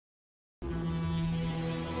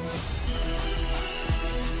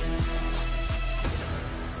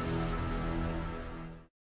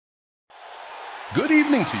Good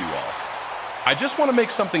evening to you all. I just want to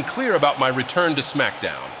make something clear about my return to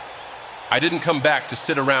SmackDown. I didn't come back to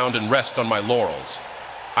sit around and rest on my laurels.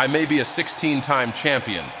 I may be a 16-time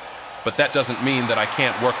champion, but that doesn't mean that I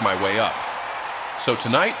can't work my way up. So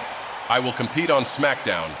tonight, I will compete on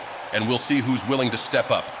SmackDown, and we'll see who's willing to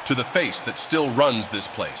step up to the face that still runs this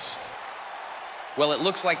place. Well, it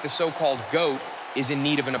looks like the so-called GOAT is in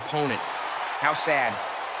need of an opponent. How sad.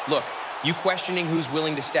 Look, you questioning who's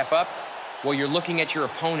willing to step up? Well, you're looking at your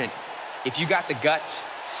opponent. If you got the guts,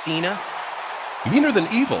 Cena? Meaner than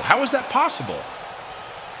evil, how is that possible?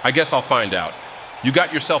 I guess I'll find out. You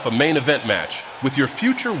got yourself a main event match with your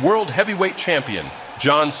future world heavyweight champion,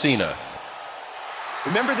 John Cena.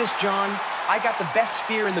 Remember this, John? I got the best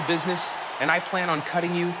spear in the business, and I plan on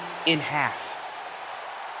cutting you in half.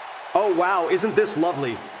 Oh wow, isn't this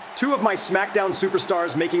lovely? Two of my SmackDown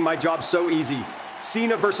superstars making my job so easy.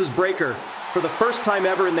 Cena versus Breakker. For the first time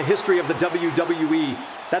ever in the history of the WWE.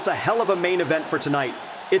 That's a hell of a main event for tonight.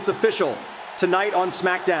 It's official. Tonight on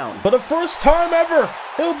SmackDown. For the first time ever,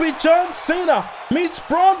 it'll be John Cena meets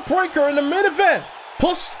Braun Breakker in the main event.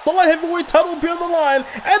 Plus, the light heavyweight title will be on the line,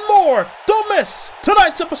 and more. Don't miss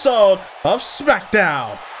tonight's episode of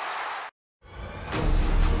SmackDown.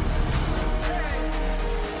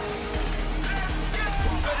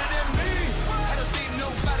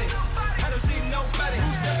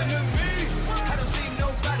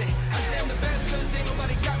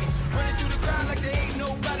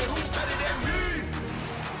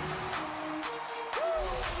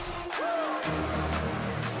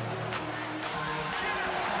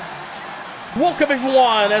 Welcome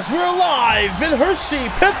everyone, as we're live in Hershey,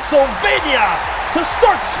 Pennsylvania to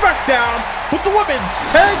start SmackDown with the women's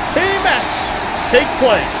tag team match take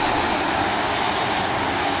place.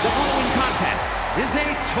 The following contest is a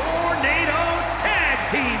tornado tag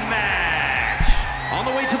team match. On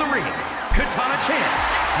the way to the ring, Katana Chance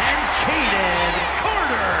and Kaden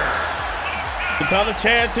Carter. Katana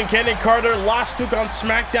Chance and Kaden Carter last week on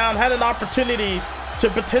SmackDown had an opportunity to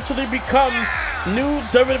potentially become new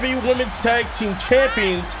WWE Women's Tag Team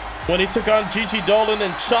Champions when he took on Gigi Dolan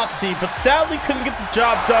and Shotzi, but sadly couldn't get the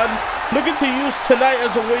job done. Looking to use tonight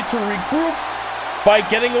as a way to regroup by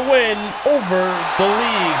getting a win over the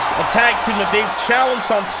League, a tag team that they've challenged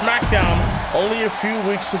on SmackDown only a few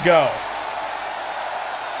weeks ago.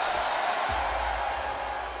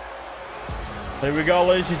 There we go,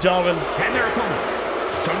 ladies and gentlemen. And their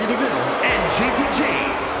opponents, Sonya Deville and JCJ.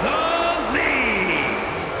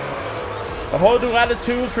 A whole new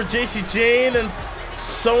attitude for Jacy Jayne and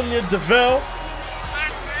Sonya Deville,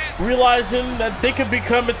 realizing that they could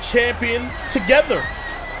become a champion together.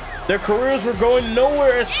 Their careers were going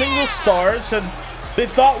nowhere as single stars, and they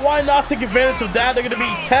thought, why not take advantage of that? They're going to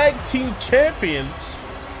be tag team champions,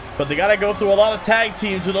 but they got to go through a lot of tag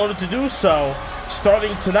teams in order to do so,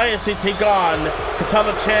 starting tonight as they take on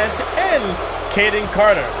Katana Chance and Kaden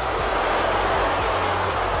Carter.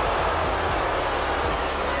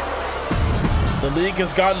 The League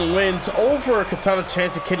has gotten wins over Katana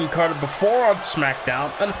Chance and Kaden Carter before on SmackDown,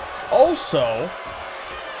 and also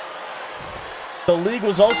the League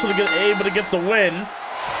was also able to get the win,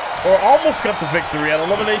 or almost got the victory at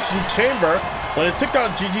Elimination Chamber when it took on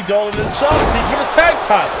Gigi Dolan and Shotzi for the tag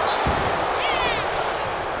titles.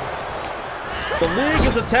 The League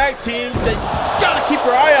is a tag team that you gotta keep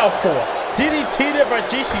your eye out for. DDT there by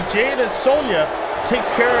Jacy Jayne, and Sonya takes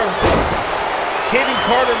care of Kaden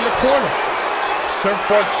Carter in the corner.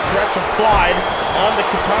 Surfboard stretch applied on the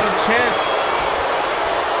Katana Chance.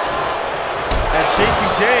 And Jacy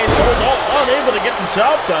Jayne unable to get the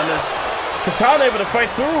job done as Katana able to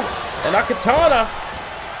fight through. And now Katana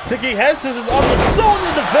taking head scissors on the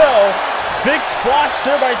Sonya Deville. Big splash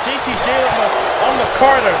there by Jacy Jayne on the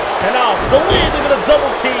Carter. And now the League are going to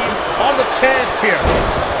double team on the Chance here.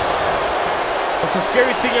 What's the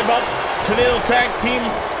scary thing about tornado tag team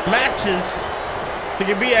matches? It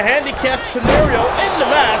can be a handicap scenario in the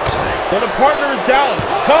match when a partner is down.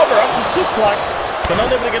 Cover up the suplex, but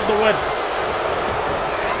unable to get the win.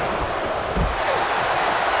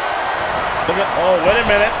 Look at, oh, wait a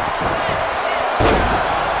minute.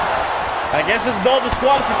 I guess it's no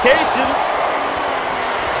disqualification.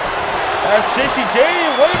 That's Jacy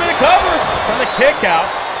Jayne, wait a minute, cover, and the kick out.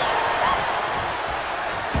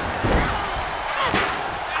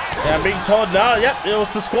 Yeah, I'm being told now, yep, it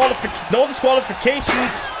was no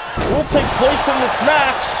disqualifications will take place in this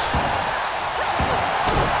match.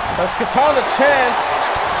 As Katana Chance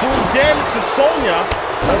doing damage to Sonya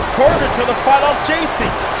as Carter trying to fight off Jacy.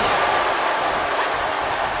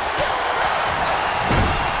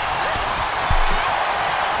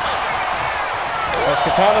 As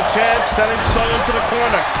Katana Chance sending Sonya into the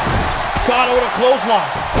corner. God, what a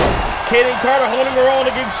clothesline. Kaden Carter holding her own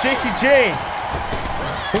against Jacy Jayne,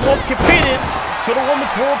 who once competed for the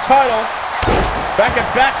Women's World title back at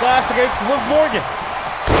Backlash against Liv Morgan.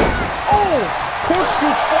 Oh,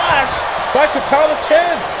 corkscrew splash by Katana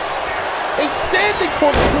Chance. A standing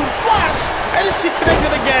corkscrew splash, and then she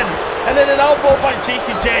connected again. And then an elbow by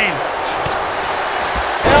Jacy Jayne.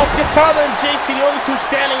 And now it's Katana and Jacy, the only two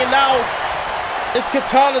standing, and now it's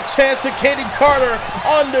Katana Chance and Kaden Carter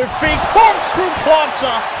on their feet. Corkscrew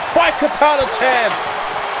plancha by Katana Chance.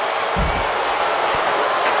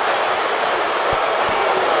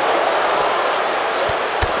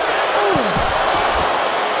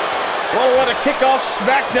 Well, what a kickoff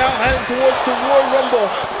SmackDown heading towards the Royal Rumble.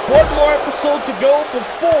 One more episode to go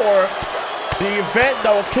before the event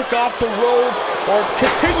that will kick off the road or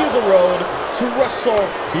continue the road to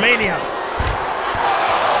WrestleMania.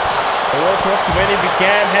 The road to WrestleMania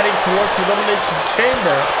began heading towards the Elimination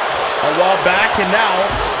Chamber a while back, and now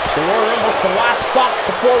the Royal Rumble is the last stop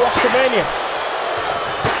before WrestleMania.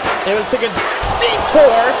 They will take a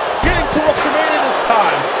detour getting to WrestleMania this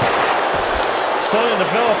time. Sonya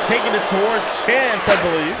Deville taking it towards Chance, I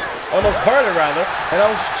believe. Oh no, Carter rather. And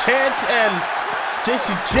that was Chance and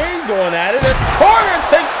Jacy Jayne going at it as Carter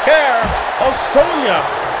takes care of Sonya.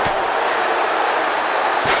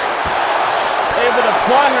 Able to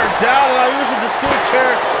plant her down and now using the steel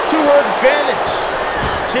chair to her advantage.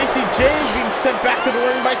 Jacy Jayne being sent back to the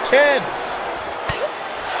ring by Chance.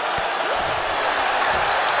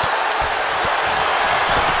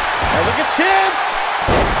 And look at Chance.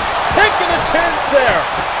 Taking a chance there.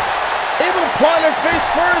 Able to plant her face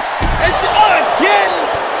first. And she again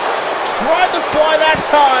tried to fly that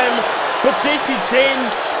time. But Jacy Jayne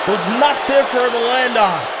was not there for her to land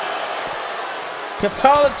on.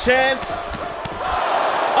 Katana Chance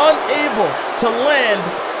unable to land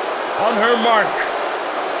on her mark.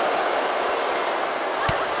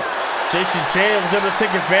 Jacy Jayne was able to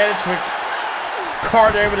take advantage with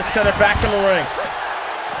Carter able to send it back in the ring.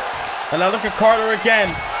 And now look at Carter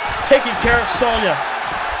again, taking care of Sonya.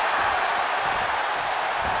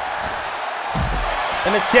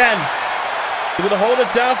 And again, they're going to hold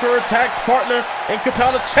it down for her attack partner in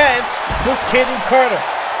Katana Chance, this Kaden Carter.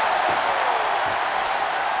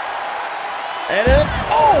 And then,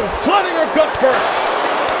 oh, planting her gut first.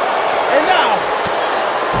 And now,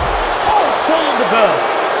 oh, Sonya Deville.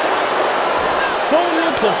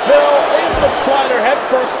 Sonya Deville able to plant her head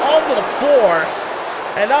first onto the floor.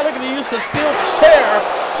 And now they're going to use the steel chair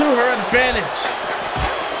to her advantage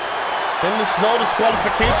in this no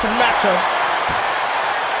disqualification matchup.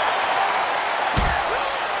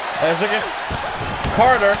 As they get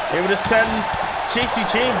Carter able to send Jacy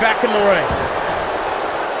Jayne back in the ring.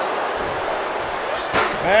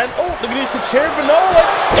 And oh, they're going to use the chair, but no,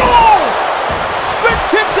 oh! Spin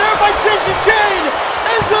kick there by Jacy Jayne.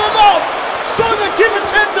 Is it enough? Sonya giving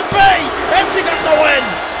Chance a bay, and she got the win.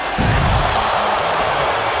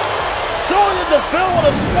 Sonya Deville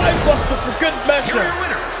with a spine buster for good measure. Your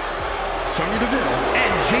winners, Sonya Deville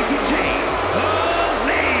and Jacy Jayne, the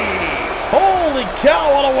league. Holy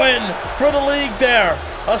cow, what a win for the league there.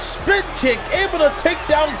 A spin kick able to take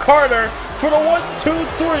down Carter for the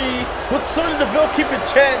 1-2-3 with Sonya Deville keeping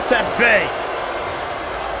Chance at bay.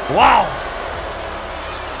 Wow.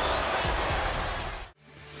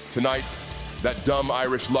 Tonight, that dumb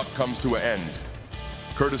Irish luck comes to an end.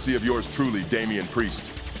 Courtesy of yours truly, Damian Priest.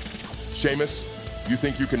 Sheamus, you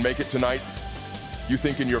think you can make it tonight? You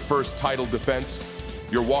think in your first title defense,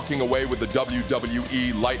 you're walking away with the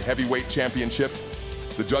WWE Light Heavyweight Championship?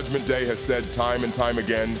 The Judgment Day has said time and time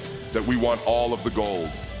again that we want all of the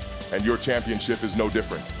gold, and your championship is no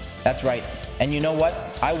different. That's right. And you know what?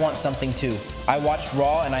 I want something too. I watched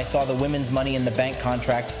Raw and I saw the Women's Money in the Bank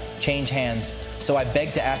contract change hands. So I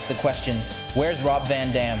beg to ask the question, where's Rob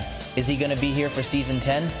Van Dam? Is he gonna be here for season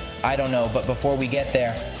 10? I don't know, but before we get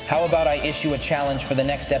there, how about I issue a challenge for the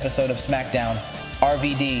next episode of SmackDown?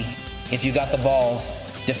 RVD, if you got the balls,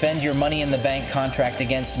 defend your Money in the Bank contract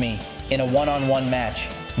against me in a one-on-one match.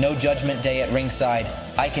 No Judgment Day at ringside.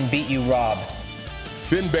 I can beat you, Rob.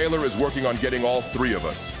 Finn Balor is working on getting all three of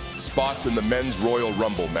us spots in the Men's Royal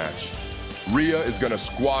Rumble match. Rhea is gonna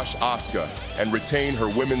squash Asuka and retain her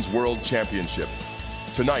Women's World Championship.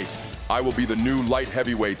 Tonight, I will be the new light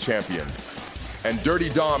heavyweight champion. And Dirty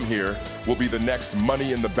Dom here will be the next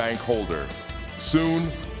Money in the Bank holder.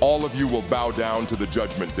 Soon, all of you will bow down to the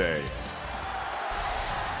Judgment Day.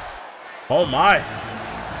 Oh my.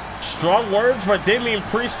 Strong words by Damian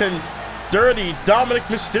Priest and Dirty Dominic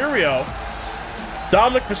Mysterio.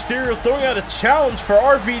 Dominic Mysterio throwing out a challenge for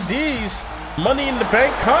RVD's Money in the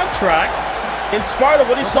Bank contract in spite of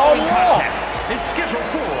what he saw in Raw. Is scheduled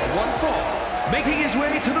for one fall.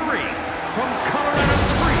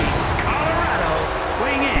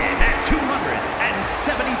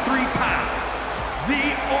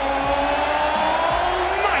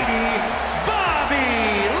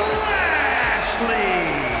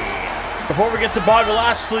 before we get to Bobby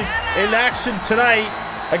Lashley in action tonight,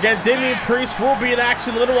 again, Damian Priest will be in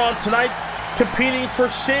action later on tonight, competing for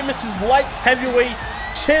Sheamus' Light Heavyweight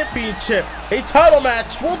Championship. A title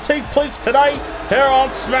match will take place tonight here on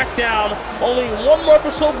SmackDown, only one more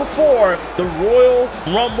episode before the Royal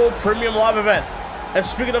Rumble Premium Live event. And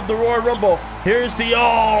speaking of the Royal Rumble, here's the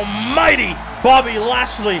almighty Bobby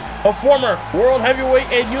Lashley, a former World Heavyweight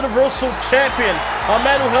and Universal Champion, a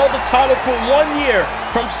man who held the title for 1 year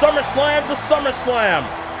from SummerSlam to SummerSlam.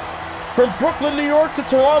 From Brooklyn, New York to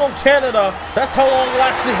Toronto, Canada, that's how long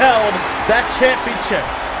Lashley held that championship.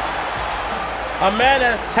 A man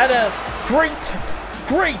that had a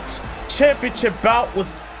great championship bout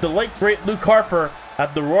with the late great Luke Harper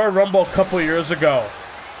at the Royal Rumble a couple years ago.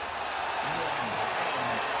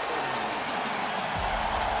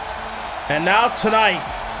 And now tonight,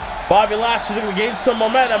 Bobby Lashley is going to gain some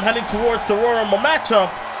momentum heading towards the Royal Rumble matchup,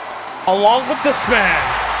 along with this man,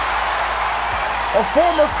 a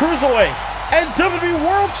former Cruiserweight and WWE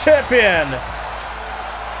World Champion.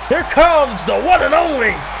 Here comes the one and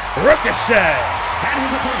only Ricochet. And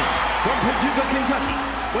his opponent from Paducah, Kentucky,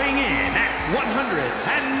 weighing in at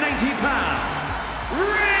 190 pounds,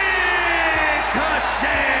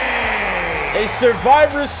 Ricochet. A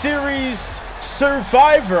Survivor Series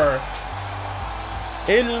survivor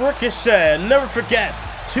in Ricochet. Never forget,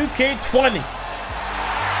 2K20.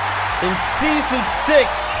 In Season 6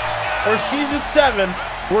 or Season 7,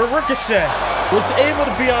 where Ricochet was able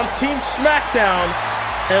to be on Team SmackDown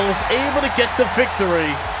and was able to get the victory,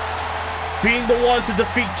 being the one to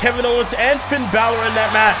defeat Kevin Owens and Finn Balor in that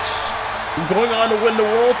match, going on to win the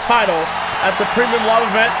world title at the Premium Live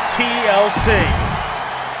event TLC.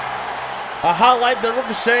 A highlight that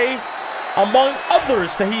Ricochet, among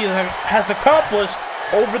others, that he has accomplished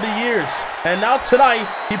over the years. And now tonight,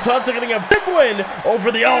 he plans on getting a big win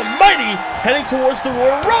over the Almighty, heading towards the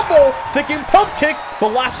Royal Rumble, thinking pump kick,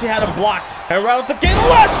 but Lashley had him blocked. And right out the gate,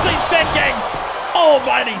 Lashley thinking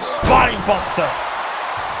Almighty Spine Buster.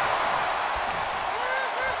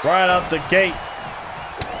 Right out the gate.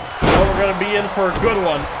 Well, we're going to be in for a good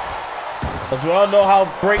one, as we all know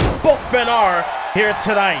how great both men are here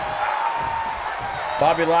tonight.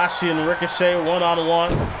 Bobby Lashley and Ricochet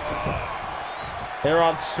one-on-one here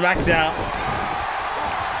on SmackDown.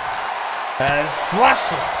 As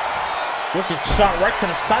Lashley, wicked shot right to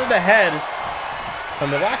the side of the head.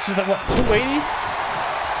 And the Lashley's like, what, 280?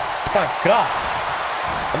 My God.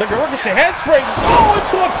 And look at Ricochet, handspring, oh,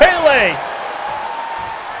 into a Pele.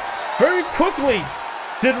 Very quickly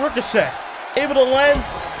did Ricochet, able to land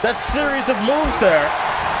that series of moves there.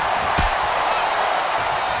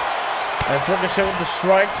 As Ricochet with the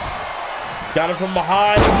strikes, got him from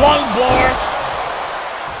behind, lung blower.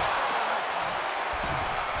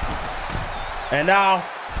 And now,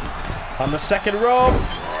 on the second row,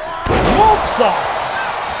 moonsaults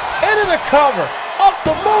into the cover, up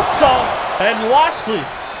the moonsault, and Lashley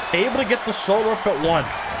able to get the shoulder up at one.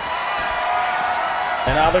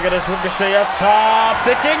 And now look at this Ricochet up top,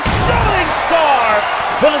 thinking shooting star,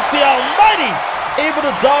 but it's the Almighty able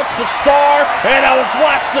to dodge the star, and now it's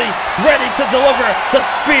Lashley ready to deliver the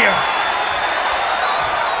spear.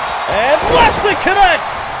 And Lashley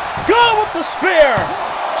connects, got him with the spear.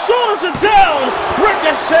 Shoulders are down.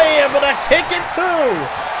 Ricochet able to kick it too.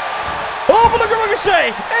 Oh, but look at Ricochet.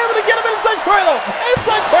 Able to get him inside cradle.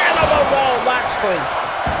 Inside cradle. Oh, Lashley.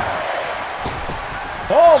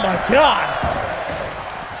 Oh, my God.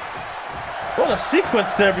 What a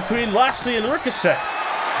sequence there between Lashley and Ricochet.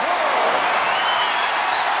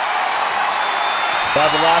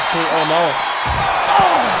 Bobby Lashley. Oh, no.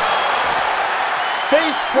 Oh.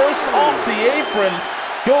 Face first off the apron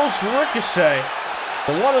goes Ricochet.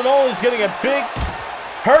 The one and only is getting a big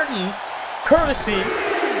hurting courtesy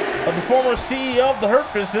of the former CEO of the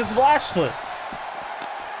Hurt Business, Lashley.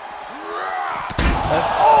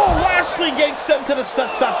 Oh, Lashley getting sent to the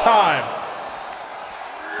steps that time.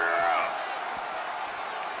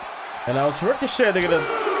 And now it's Ricochet. They're going to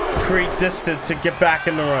create distance to get back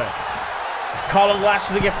in the ring. Calling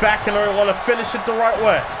Lashley to get back in the ring. Want to finish it the right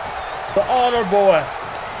way. The honorable way.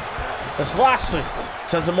 It's Lashley.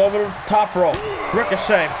 Sends him over to the top rope.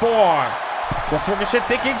 Ricochet, forearm. What's Ricochet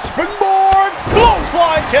thinking? Springboard!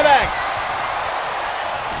 Clothesline connects!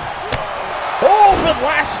 Oh, but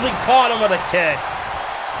Lashley caught him with a kick.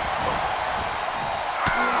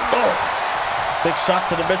 Oh. Big shot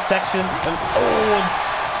to the midsection. And oh,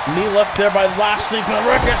 knee left there by Lashley. But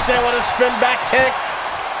Ricochet with a spin back kick.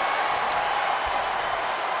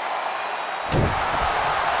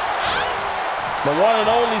 The one and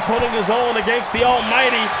only is holding his own against the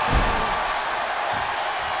Almighty.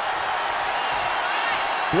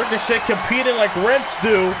 Ricochet competing like Rents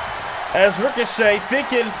do As Ricochet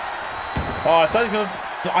thinking, oh, I thought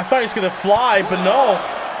he was gonna fly, but no.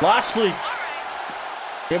 Lashley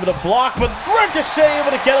able to block, but Ricochet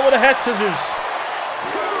able to get it with a head scissors.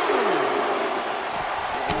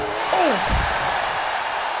 Oh,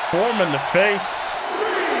 form in the face.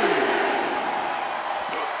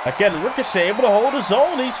 Again, Ricochet able to hold his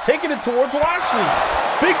own. He's taking it towards Lashley.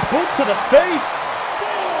 Big boot to the face.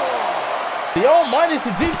 The Almighty's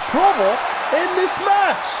in deep trouble in this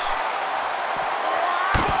match.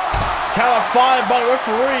 Count of 5 by the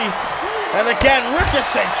referee. And again,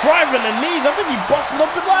 Ricochet driving the knees. I think he busted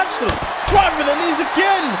open Lashley. Driving the knees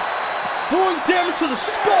again. Doing damage to the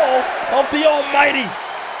skull of the Almighty.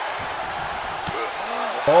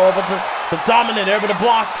 Oh, but the dominant able to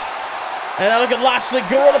block. And now look at Lashley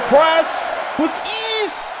go on the press with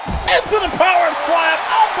ease into the power slam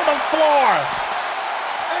onto the floor.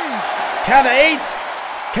 Count of 8.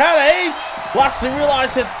 Count of 8. Lashley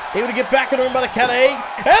realized it. Able to get back in the ring by the count of 8.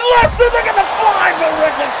 And Lashley look at the fly for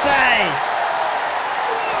Ricochet.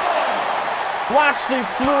 Lashley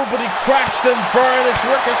flew, but he crashed and burned as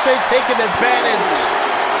Ricochet taking advantage.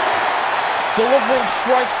 Delivering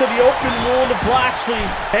strikes to the open wound of Lashley.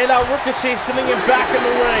 And now Ricochet sending him back in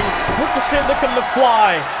the ring. Ricochet looking to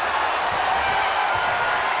fly.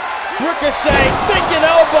 Ricochet thinking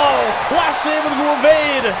elbow. Lashley able to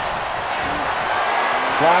evade.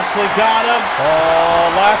 Lashley got him.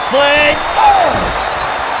 Oh, Lashley. Oh!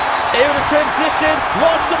 Able to transition.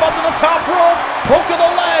 Launched him up to the top rope. Poking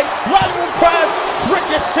the leg. Lateral press.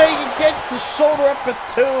 Ricochet can get the shoulder up at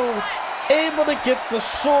 2. Able to get the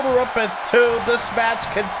shoulder up at 2. This match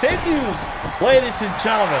continues, ladies and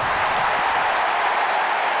gentlemen.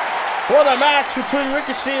 What a match between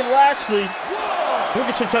Ricochet and Lashley.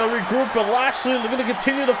 Ricochet trying to regroup, but Lashley going to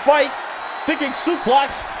continue to fight. Thinking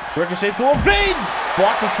suplex. Ricochet to evade.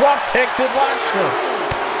 Block the drop kick. Did Lashley.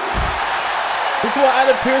 This is what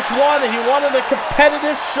Adam Pearce wanted. He wanted a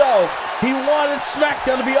competitive show. He wanted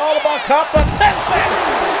SmackDown to be all about competition.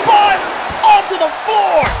 Spun onto the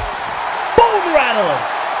floor. Bone rattling.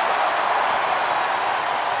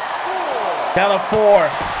 Count of 4.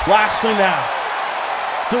 Lashley now.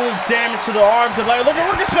 Doing damage to the arms and leg. Look at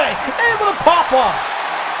Ricochet. Able to pop up.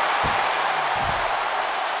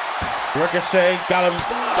 Ricochet got him.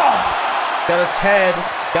 Got his head.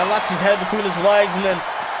 Got Lashley's head between his legs and then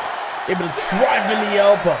able to drive in the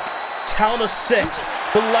elbow. Count of 6.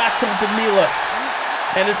 The Lashley with the knee lift.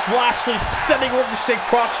 And it's Lashley sending Ricochet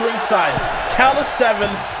cross ringside. Count of 7.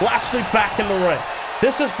 Lashley back in the ring.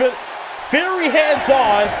 This has been very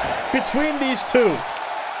hands-on between these two.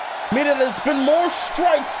 Meaning that it's been more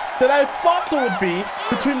strikes than I thought there would be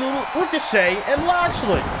between Ricochet and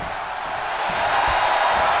Lashley.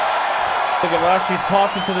 Look at Lashley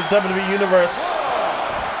talking to the WWE Universe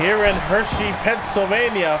here in Hershey,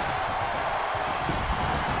 Pennsylvania.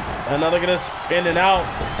 And now look at this in and out.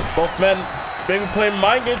 Both men maybe playing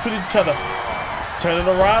mind games with each other. Turn it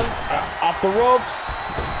around, off the ropes.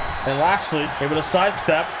 And Lashley able to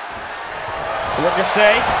sidestep.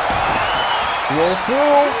 Ricochet. Roll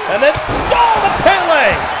through. And then, oh, the Pele!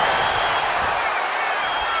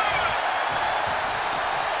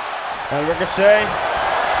 And Ricochet.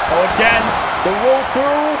 Oh, again, the roll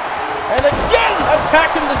through. And again,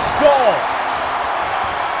 attacking the skull.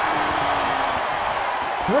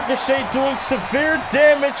 Ricochet doing severe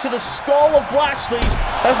damage to the skull of Lashley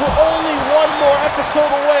as we're only one more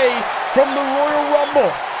episode away from the Royal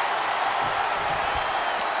Rumble.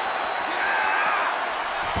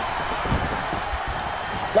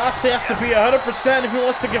 Lashley has to be 100% if he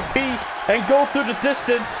wants to compete and go through the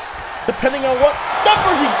distance, depending on what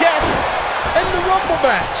number he gets in the Rumble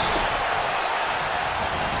match.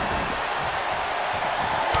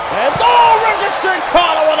 And oh, Ricochet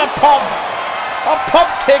caught him on a pump. A pump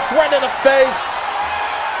kick right in the face.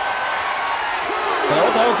 Now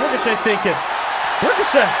what the hell is Ricochet thinking?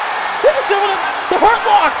 Ricochet with the hurt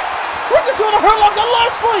lock. Ricochet with a hurt lock on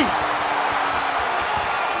Lashley.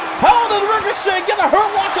 How did Ricochet get a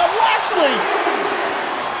hurt lock on Lashley?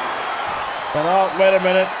 And oh, wait a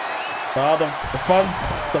minute. Oh,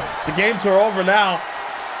 the games are over now.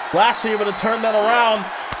 Lashley able to turn that around.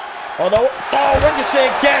 Although, oh, Ricochet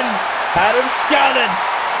again had him scouted.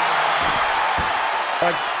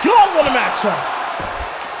 My God, what a matchup!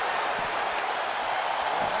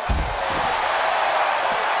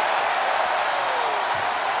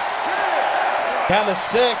 Count of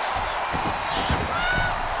 6.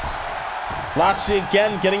 Lashley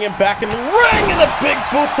again getting him back in the ring and a big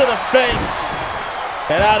boot to the face.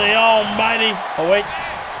 And out of the Almighty. Oh, wait.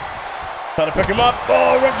 Trying to pick him up.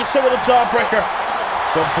 Oh, Ricochet with a jawbreaker.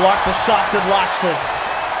 Go block the shot, did Lashley.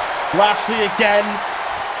 Lashley again.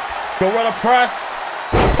 Gorilla press.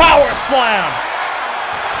 Power slam.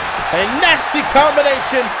 A nasty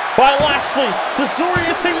combination by Lashley.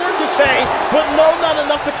 Disorienting Ricochet, but no, not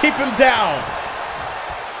enough to keep him down.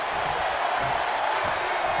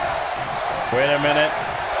 Wait a minute.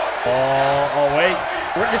 Oh, wait.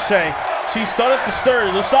 Ricochet. She started to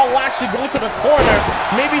stir. They saw Lashley go to the corner,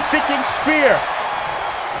 maybe thinking spear.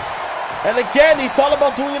 And again, he thought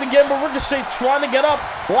about doing it again, but Ricochet trying to get up.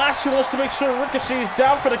 Lashley wants to make sure Ricochet is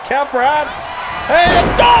down for the count, perhaps. And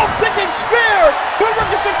no, thinking spear, but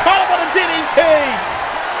Ricochet caught him on a DDT.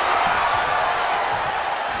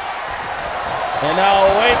 And now,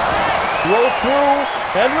 wait, roll through,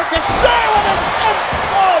 and Ricochet with a,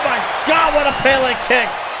 oh my God, what a Pele kick.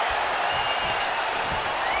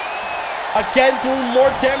 Again, doing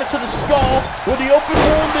more damage to the skull where the open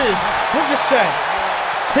wound is. Ricochet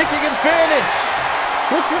taking advantage.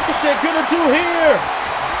 What's Ricochet gonna do here?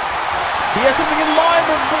 He has something in mind,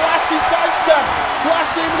 but Lashley sidestep.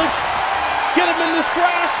 Lashley able to get him in this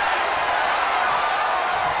grasp.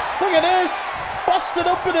 Look at this. Busted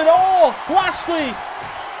open it all. Lashley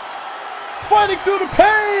fighting through the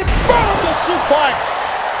pain. Vertical suplex.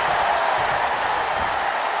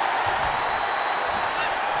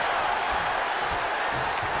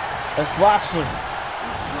 That's Lashley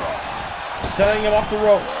setting him off the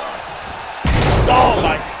ropes. Oh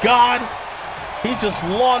my God! He just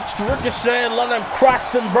launched Ricochet and let him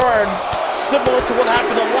crash and burn, similar to what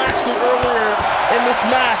happened to Lashley earlier in this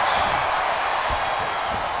match.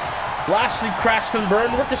 Lashley crashed and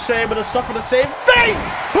burned Ricochet, but has suffered the same thing.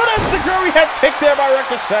 But Enziguri head kick there by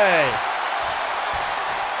Ricochet.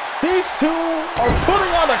 These two are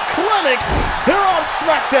putting on a clinic here on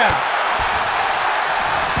SmackDown.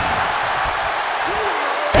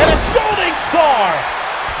 And a shooting star.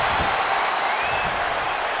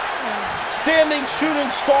 Standing shooting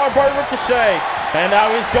star by Ricochet. And now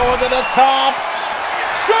he's going to the top.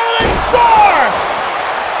 Shooting star!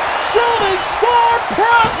 Shooting star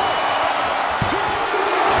press!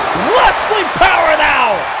 Lashley powering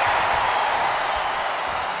out!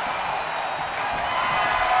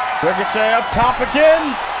 Ricochet up top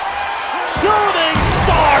again. Shooting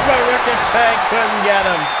star by Ricochet. Couldn't get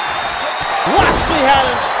him. Lashley had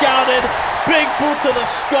him scouted. Big boot to the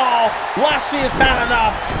skull. Lashley has had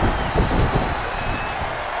enough.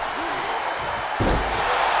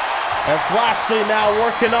 As Lashley now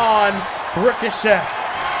working on Ricochet.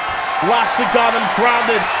 Lashley got him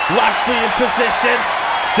grounded. Lashley in position.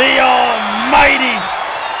 The almighty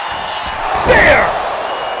spear.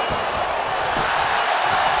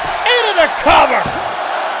 Into the cover.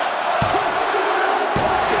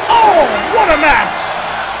 Oh, what a match.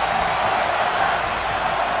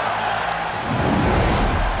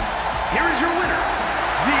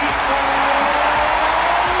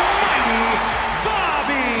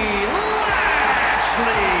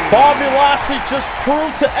 Bobby Lashley just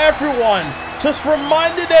proved to everyone, just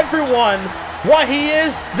reminded everyone why he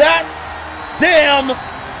is that damn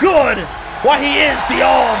good, why he is the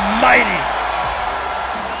Almighty.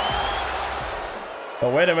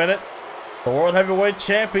 Oh, wait a minute. The World Heavyweight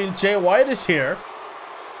Champion Jay White is here,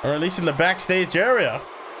 or at least in the backstage area.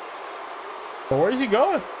 But where is he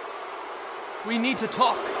going? We need to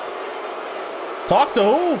talk. Talk to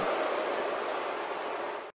who?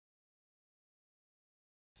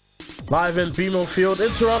 Live in BMO Field in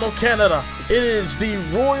Toronto, Canada, it is the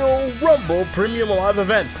Royal Rumble Premium Live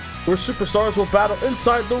event, where superstars will battle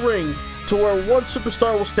inside the ring to where one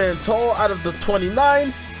superstar will stand tall out of the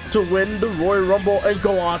 29 to win the Royal Rumble and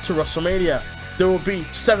go on to WrestleMania. There will be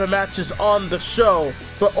 7 matches on the show,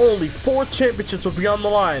 but only 4 championships will be on the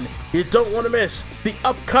line. You don't want to miss the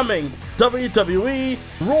upcoming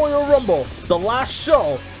WWE Royal Rumble, the last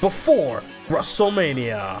show before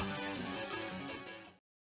WrestleMania.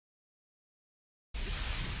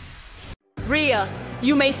 Rhea,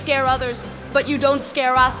 you may scare others, but you don't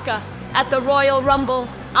scare Asuka. At the Royal Rumble,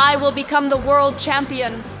 I will become the world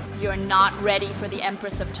champion. You're not ready for the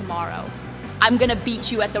Empress of Tomorrow. I'm gonna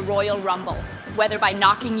beat you at the Royal Rumble, whether by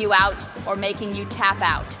knocking you out or making you tap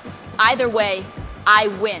out. Either way, I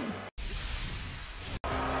win.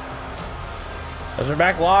 As we're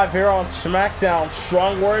back live here on SmackDown,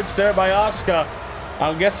 strong words there by Asuka.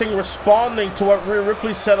 I'm guessing responding to what Rhea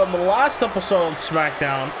Ripley said on the last episode on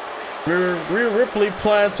SmackDown. Rhea Ripley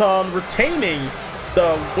plans on retaining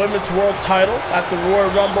the Women's World title at the Royal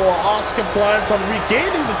Rumble, while Asuka plans on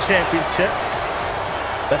regaining the championship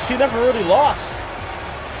that she never really lost.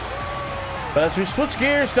 But as we switch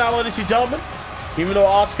gears now, ladies and gentlemen, even though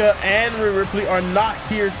Asuka and Rhea Ripley are not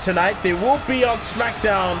here tonight, they will be on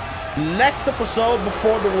SmackDown next episode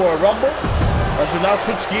before the Royal Rumble. As we now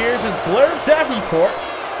switch gears, is Blair Davenport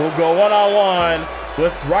will go one-on-one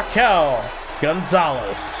with Raquel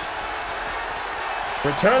Gonzalez.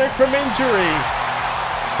 Returning from injury,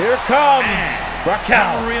 here comes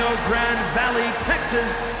Raquel. From Rio Grande Valley, Texas,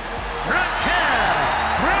 Raquel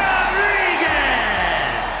Rodriguez.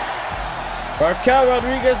 Raquel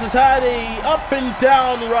Rodriguez has had a up and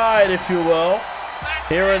down ride, if you will,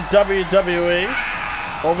 here in WWE.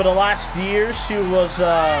 Over the last year, she was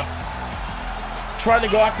trying to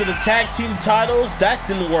go after the tag team titles. That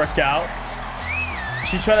didn't work out.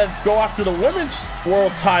 She tried to go after the women's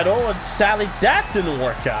world title, and sadly that didn't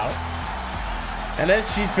work out. And then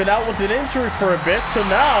she's been out with an injury for a bit, so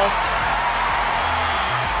now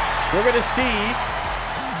we're going to see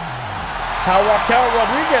how Raquel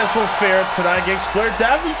Rodriguez will fare tonight against Blair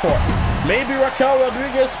Davenport. Maybe Raquel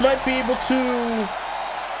Rodriguez might be able to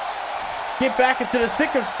get back into the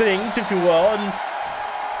thick of things, if you will, and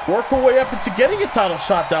work her way up into getting a title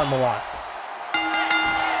shot down the line.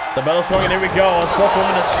 The bell is rung, and here we go, as both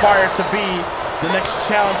women aspire to be the next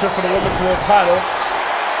challenger for the women's world title.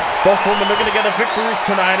 Both women looking to get a victory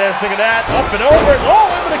tonight, as look at that, up and over,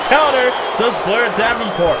 oh, able to counter, does Blair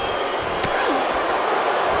Davenport.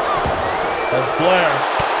 As Blair,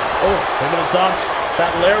 able to dodge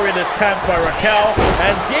that lariat attempt by Raquel,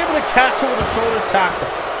 and be able to catch her with a shoulder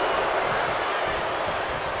tackle.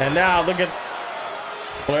 And now, look at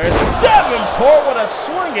Blair Davenport with a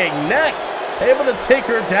swinging neck. Able to take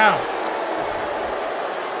her down.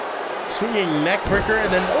 Swinging neck breaker,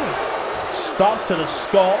 and then, stomp to the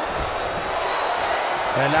skull.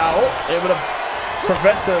 And now, able to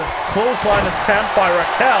prevent the clothesline attempt by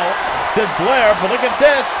Raquel. Did Blair, but look at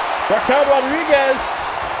this. Raquel Rodriguez.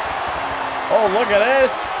 Oh, look at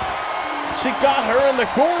this. She got her in the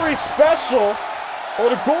gory special, or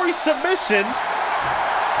the gory submission.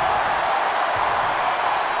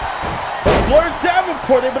 Blair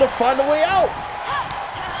Davenport able to find a way out.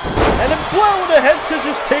 And then Blair with a head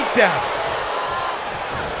scissors takedown.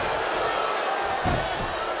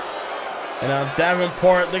 And now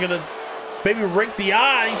Davenport, they're going to maybe rake the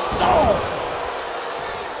eyes. Oh!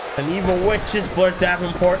 An evil witch is Blair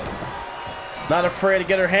Davenport. Not afraid to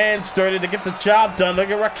get her hands dirty to get the job done. Look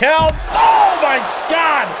at Raquel. Oh my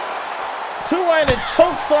God! Two-handed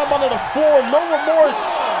chokeslam onto the floor. No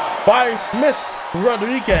remorse by Miss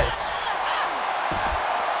Rodriguez.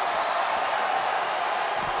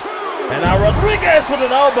 And now Rodriguez with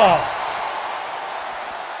an elbow.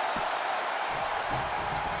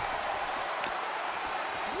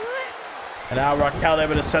 And now Raquel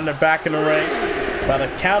able to send her back in the ring by the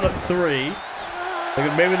count of 3.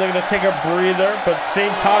 Maybe they're going to take a breather, but at the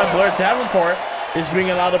same time, Blair Davenport is being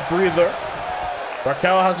allowed a breather.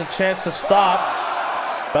 Raquel has a chance to stop.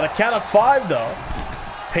 By the count of 5, though,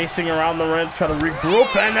 pacing around the ring, trying to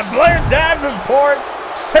regroup, and then Blair Davenport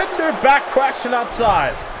send her back crashing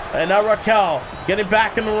outside. And now Raquel getting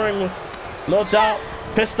back in the ring with no doubt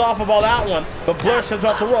pissed off about that one. But Blair sends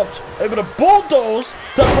out the ropes. Able to bulldoze.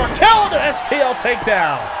 Does Raquel the STL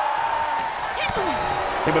takedown.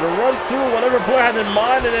 Able to run through whatever Blair had in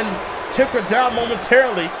mind and then took her down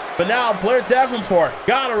momentarily. But now Blair Davenport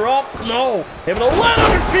got her up. No. Able to land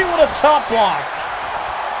on her feet with a chop block.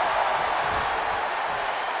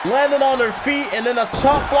 Landed on her feet and then a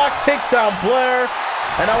chop block takes down Blair.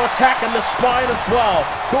 And now attacking the spine as well.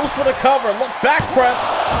 Goes for the cover. Look, back press.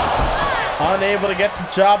 Unable to get the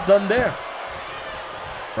job done there.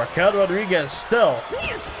 Raquel Rodriguez still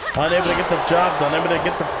unable to get the job done. Unable to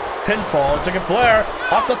get the pinfall. Look at Blair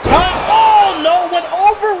off the top. Oh, no. Went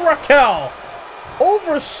over Raquel.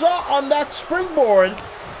 Overshot on that springboard.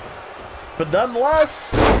 But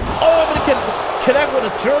nonetheless, able to connect with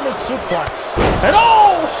a German suplex. And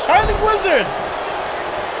Shining Wizard.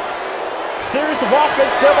 Series of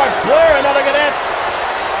offense there by Blair, and now look at this.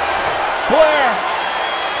 Blair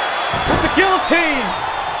with the guillotine.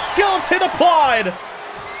 Guillotine applied.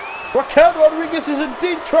 Raquel Rodriguez is in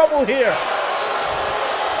deep trouble here.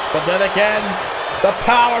 But then again, the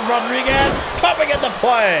power of Rodriguez coming into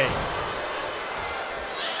play.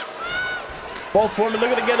 Both women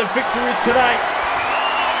looking to get a victory tonight.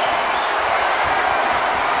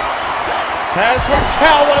 Has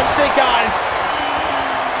Raquel with a snake eyes.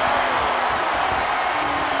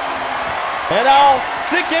 And now,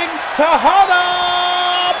 thinking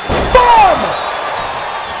Tejana bomb!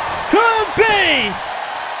 Could it be?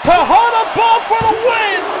 Tejana bomb for the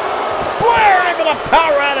win! Blair able to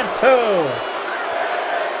power at it too!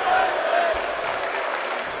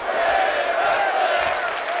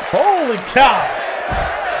 Holy cow!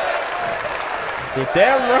 You're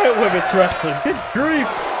damn right, women's wrestling. Good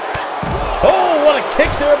grief! Oh, what a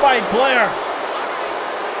kick there by Blair!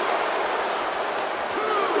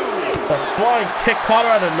 The flying kick caught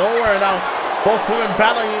her out of nowhere. Now both women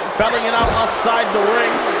battling it out outside the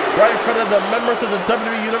ring, right in front of the members of the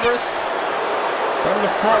WWE Universe. Right in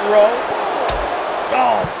the front row.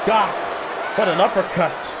 Oh, God. What an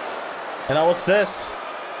uppercut. And now what's this?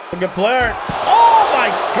 Look at Blair. Oh,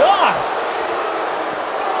 my God.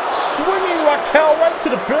 Swinging Raquel right to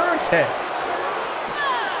the barricade.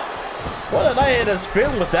 What a night it has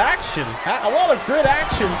been with action. A lot of good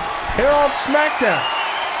action here on SmackDown.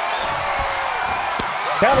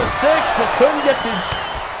 Count of 6, but couldn't get the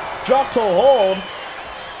drop to hold.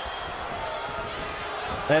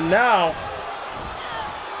 And now,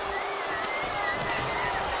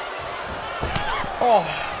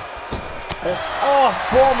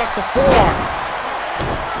 forearm after forearm.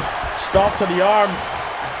 Stomp to the arm.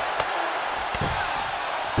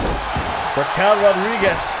 Raquel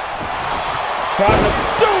Rodriguez trying to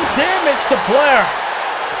do damage to Blair.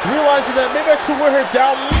 Realizing that maybe I should wear her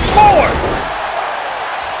down more.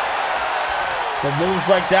 But moves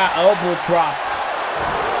like that, elbow drops.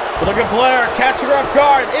 But look at Blair, catching her off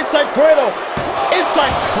guard. Inside cradle,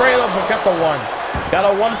 but got the one. Got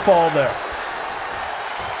a one fall there.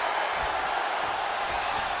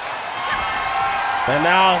 And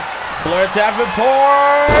now, Blair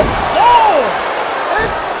Davenport. Oh!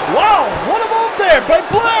 Wow, what a move there by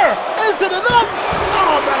Blair. Is it enough?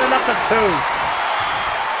 Oh, not enough for 2.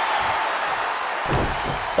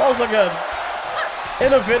 That was like a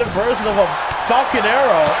innovative version of a Falcon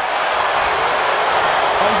Arrow.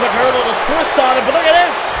 That was like her little twist on it, but look at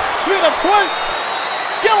this. Speed of twist.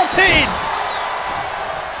 Guillotine.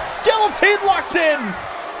 Guillotine locked in.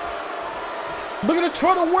 Looking to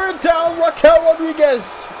try to wear down Raquel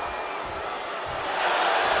Rodriguez.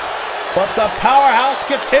 But the powerhouse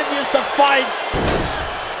continues to fight.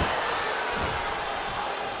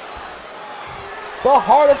 The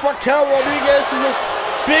heart of Raquel Rodriguez is as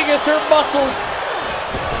big as her muscles.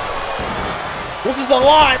 Which is a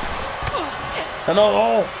lot. And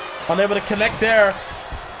unable to connect there.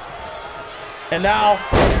 And now,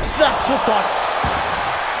 snap suplex.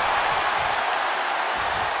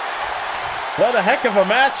 What a heck of a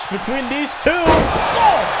match between these two.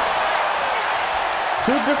 Oh!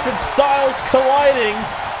 Two different styles colliding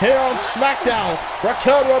here on SmackDown.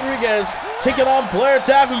 Raquel Rodriguez taking on Blair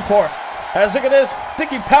Davenport. As look at this,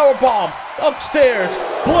 Dicky powerbomb upstairs.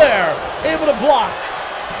 Blair able to block.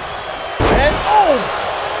 And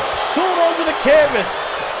shoulder under the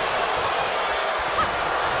canvas.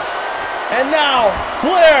 And now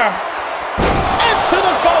Blair into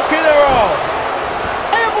the Falcon Arrow.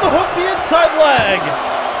 Able to hook the inside leg.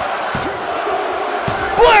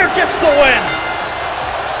 Blair gets the win.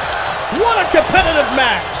 What a competitive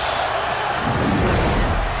match.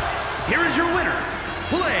 Here is your winner,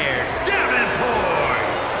 Blair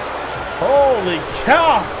Davenport. Holy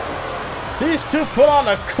cow. These two put on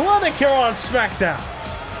a clinic here on SmackDown.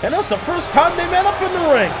 And that's the first time they met up in the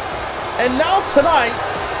ring. And now tonight,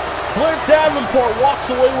 Blair Davenport walks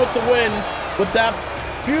away with the win with that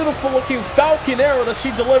beautiful looking Falcon Arrow that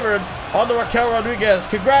she delivered on the Raquel Rodriguez.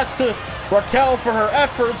 Congrats to Raquel for her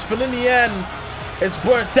efforts, but in the end, it's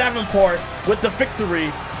Blair Davenport with the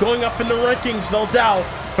victory, going up in the rankings, no doubt,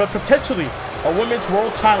 but potentially a women's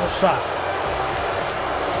world title shot.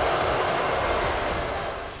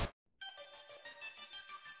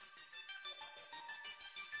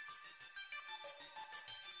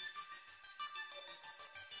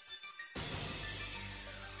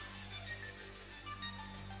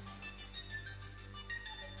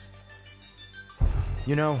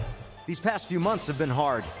 You know, these past few months have been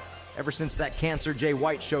hard. Ever since that cancer Jay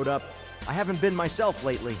White showed up, I haven't been myself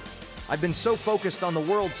lately. I've been so focused on the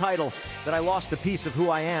world title that I lost a piece of who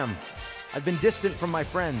I am. I've been distant from my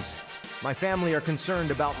friends. My family are concerned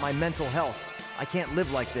about my mental health. I can't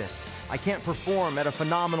live like this. I can't perform at a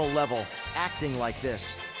phenomenal level, acting like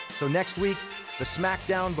this. So next week, the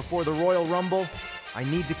SmackDown before the Royal Rumble, I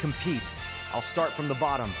need to compete. I'll start from the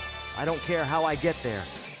bottom. I don't care how I get there.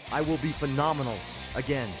 I will be phenomenal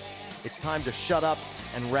again. It's time to shut up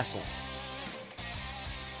and wrestle.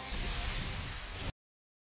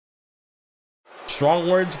 Strong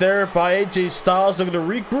words there by AJ Styles, looking to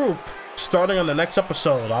regroup starting on the next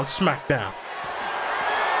episode on SmackDown.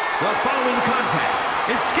 The following contest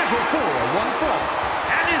is scheduled for one fall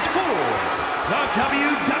and is for the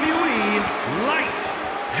WWE Light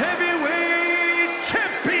Heavyweight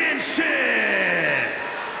Championship.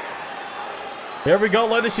 Here we go,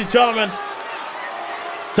 ladies and gentlemen.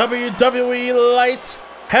 WWE Light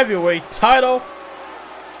Heavyweight title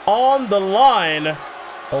on the line.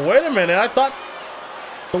 Oh, wait a minute. I thought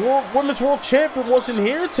the Women's World Champion wasn't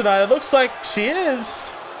here tonight. It looks like she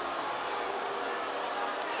is.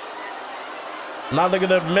 Now they're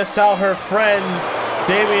going to miss out her friend,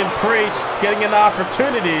 Damian Priest, getting an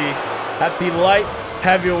opportunity at the Light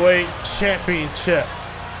Heavyweight Championship.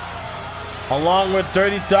 Along with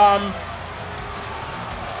Dirty Dom.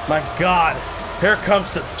 My God, here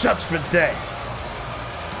comes the Judgment Day.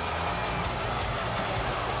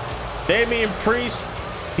 Damian Priest,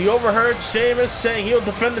 he overheard Sheamus saying he'll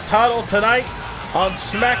defend the title tonight on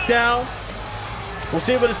SmackDown. Was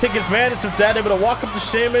able to take advantage of that, able to walk up to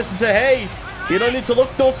Sheamus and say, hey, you don't need to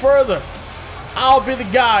look no further. I'll be the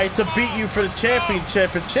guy to beat you for the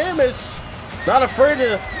championship. And Sheamus, not afraid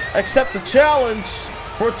to accept the challenge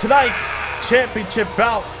for tonight's championship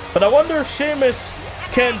bout. But I wonder if Sheamus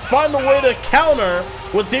can find a way to counter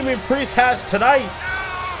what Damian Priest has tonight,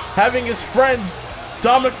 having his friends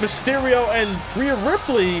Dominic Mysterio and Rhea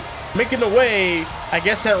Ripley making the way, I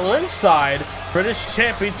guess, at ringside for this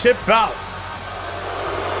championship bout.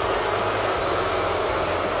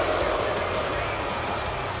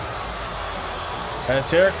 As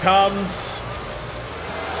here comes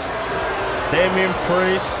Damian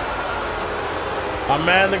Priest, a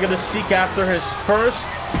man they're going to seek after his first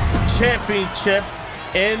championship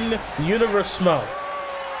in Universe mode.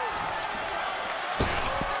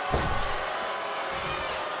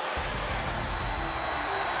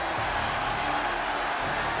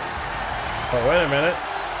 Oh, wait a minute.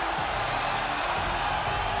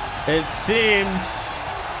 It seems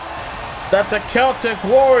that the Celtic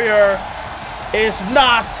Warrior is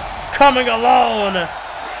not coming alone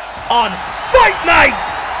on Fight Night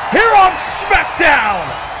here on SmackDown.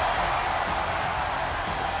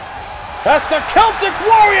 That's the Celtic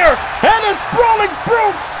Warrior and his Brawling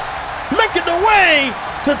Brutes making the way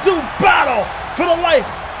to do battle for the Light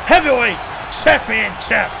Heavyweight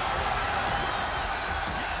Championship.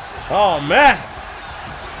 Oh, man.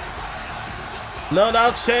 No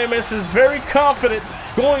doubt Sheamus is very confident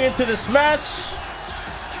going into this match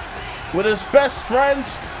with his best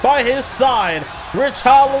friends by his side. Rich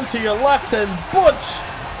Holland to your left and Butch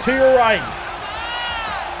to your right.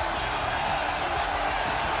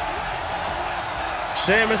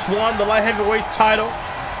 Sheamus won the Light Heavyweight title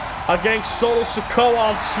against Solo Sikoa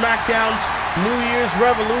on SmackDown's New Year's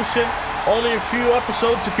Revolution only a few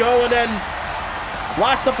episodes ago, and then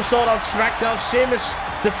last episode on SmackDown, Sheamus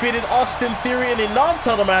defeated Austin Theory in a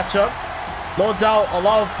non-title matchup. No doubt a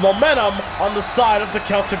lot of momentum on the side of the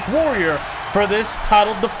Celtic Warrior for this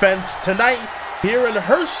title defense tonight here in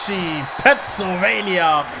Hershey,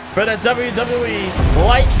 Pennsylvania for the WWE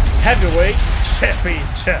Light Heavyweight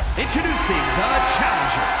Championship. Introducing the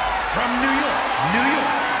challenger from New York,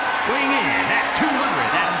 weighing in at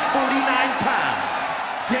 249 pounds,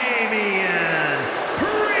 Damian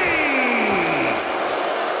Priest.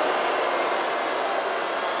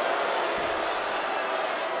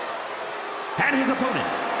 And his opponent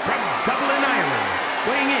from Dublin, Ireland,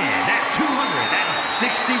 weighing in at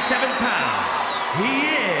 267 pounds, he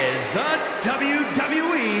is the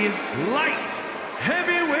WWE Light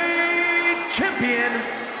Heavyweight Champion,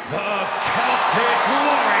 the Celtic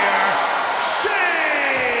Warrior,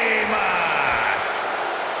 Sheamus.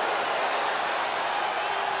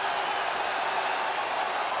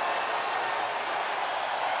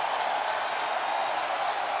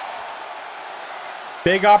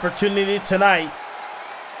 Big opportunity tonight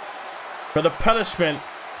for the punishment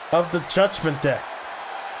of the Judgment Day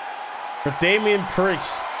for Damian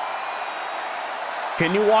Priest.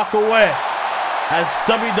 Can you walk away as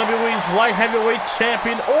WWE's Light Heavyweight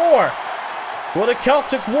Champion, or will the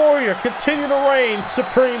Celtic Warrior continue to reign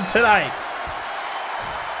supreme tonight?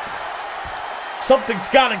 Something's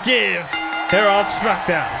gotta give here on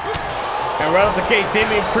SmackDown. And right out the gate,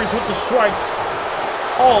 Damian Priest with the strikes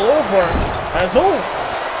all over as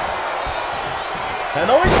and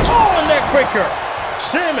a neck breaker.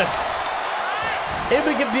 Sheamus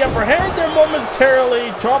able to get the upper hand there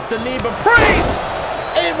momentarily, drop the knee, but Priest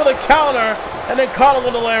able to counter and then caught him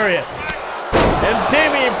with a lariat. And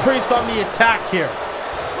Damian Priest on the attack here.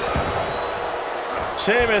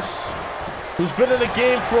 Sheamus, who's been in the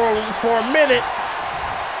game for a minute,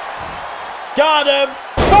 got him,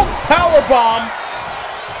 choke powerbomb.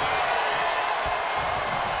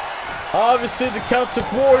 Obviously, the Celtic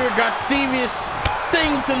Warrior got devious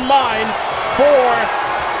things in mind for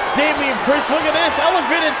Damian Priest. Look at this,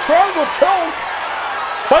 elevated triangle choke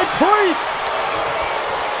by Priest.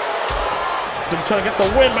 They're trying to get the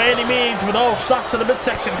win by any means with all shots in the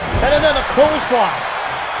midsection. And then a clothesline.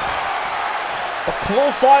 A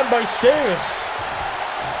clothesline by Sheamus.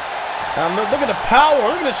 And look at the power,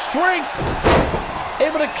 look at the strength.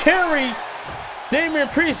 Able to carry Damian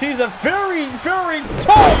Priest. He's a very, very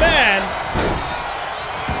tall man.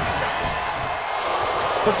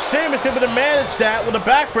 but Sheamus able to manage that with a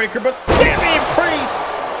backbreaker, but Damian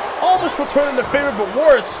Priest almost returning the favor, but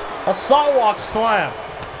worse, a sidewalk slam.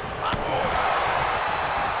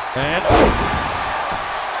 And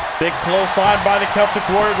big clothesline by the Celtic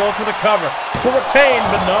Warrior, goes for the cover to retain,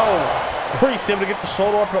 but no. Priest able to get the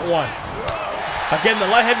shoulder up at 1. Again, the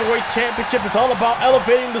Light Heavyweight Championship is all about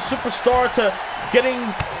elevating the superstar to getting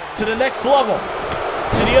to the next level,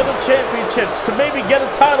 to the other championships, to maybe get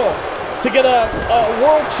a title, to get a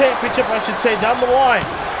world championship, I should say, down the line,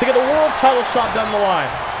 to get a world title shot down the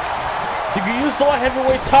line. You can use the Light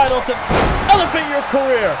Heavyweight title to elevate your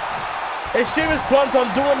career. And Sheamus plans on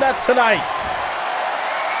doing that tonight.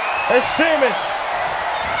 And Sheamus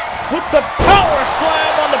with the power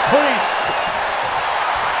slam on the Priest.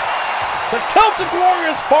 The Celtic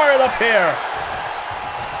Warriors fired up here.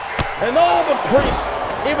 And the Priest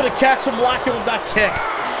able to catch him lacking with that kick.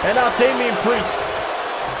 And now Damian Priest.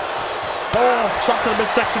 Chopped to the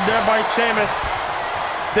midsection there by Sheamus.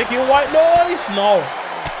 Thinking white noise? No.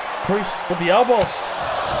 Priest with the elbows.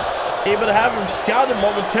 Able to have him scouted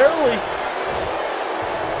momentarily.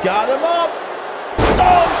 Got him up.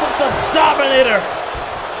 From the Dominator.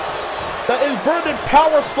 The inverted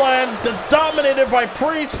power slam. The Dominator by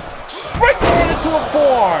Priest. Springboard into a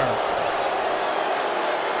forearm.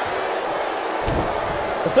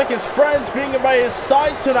 Looks like his friends being by his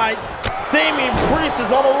side tonight. Damian Priest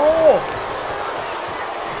is on a roll.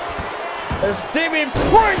 There's Damian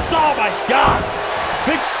Priest. Oh my God.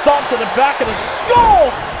 Big stomp to the back of the skull.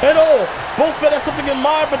 And both men had something in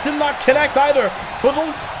mind but did not connect either. But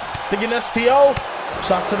thinking STO.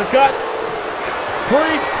 Shot to the gut.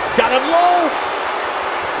 Priest got him low.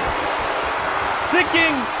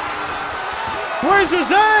 Thinking Razor's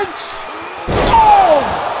Edge.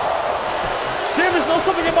 Sheamus knows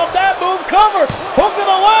something about that move. Cover. Hook to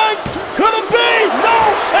the leg. Could it be?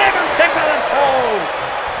 No. Sheamus kicked out a toe.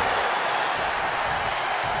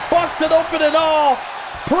 Busted open and all.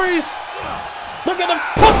 Priest looking to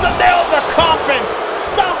put the nail in the coffin.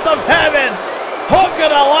 South of heaven. Hook of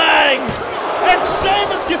the leg. And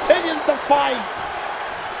Sheamus continues to fight.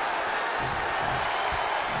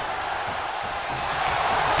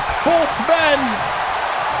 Both men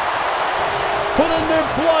put in their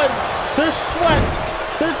blood, their sweat,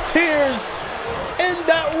 their tears in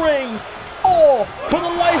that ring, all for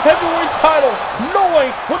the Light Heavyweight title,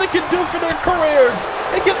 knowing what it can do for their careers.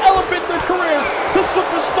 It can elevate their careers to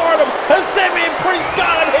superstardom as Damian Priest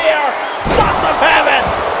got him here. South of heaven.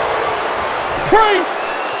 Priest,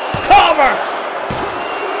 cover.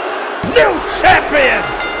 New champion.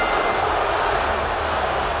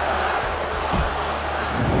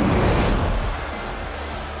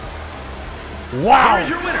 Wow. Here's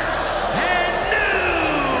your winner and new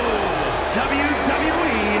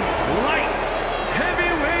WWE Light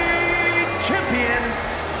Heavyweight Champion,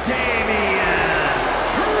 Damian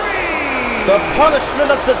Priest. The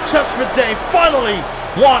punishment of the Judgment Day finally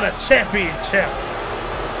won a championship.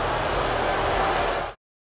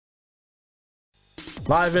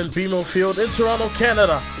 Live in BMO Field in Toronto,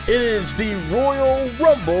 Canada, it is the Royal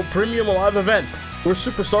Rumble Premium Live event where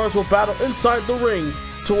superstars will battle inside the ring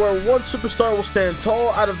to where one superstar will stand tall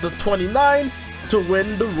out of the 29 to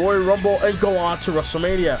win the Royal Rumble and go on to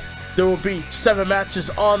WrestleMania. There will be 7 matches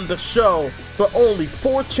on the show, but only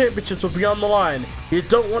 4 championships will be on the line. You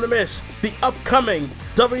don't want to miss the upcoming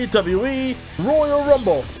WWE Royal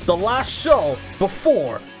Rumble, the last show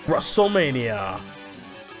before WrestleMania.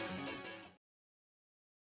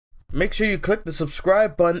 Make sure you click the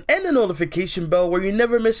subscribe button and the notification bell where you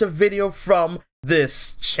never miss a video from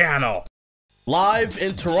this channel. Live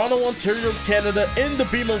in Toronto, Ontario, Canada, in the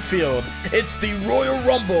BMO Field, it's the Royal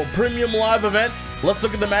Rumble Premium Live event. Let's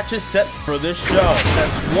look at the matches set for this show.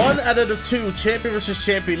 As 1 out of the 2 champion versus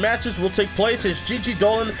champion matches will take place as Gigi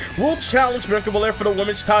Dolan will challenge Bianca Belair for the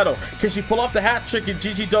women's title. Can she pull off the hat trick in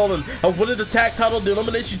Gigi Dolan of winning the tag title, the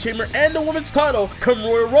Elimination Chamber, and the women's title come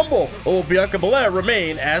Royal Rumble? Or will Bianca Belair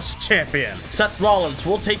remain as champion? Seth Rollins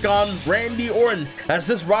will take on Randy Orton as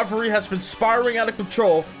this rivalry has been spiraling out of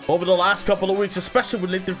control over the last couple of weeks, especially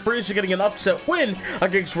with Nathan Frazier getting an upset win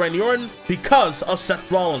against Randy Orton because of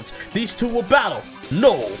Seth Rollins. These two will battle.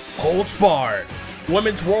 No holds barred.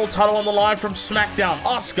 Women's world title on the line from SmackDown.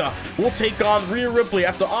 Asuka will take on Rhea Ripley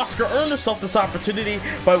after Asuka earned herself this opportunity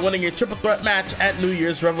by winning a triple threat match at New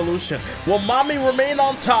Year's Revolution. Will Mommy remain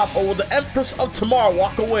on top, or will the Empress of Tomorrow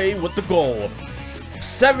walk away with the gold?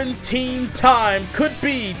 17-time could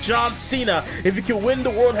be John Cena if he can win the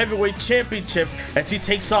World Heavyweight Championship as he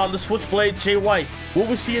takes on the Switchblade Jay White. Will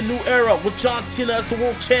we see a new era with John Cena as the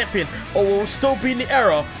World Champion, or will we still be in the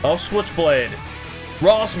era of Switchblade?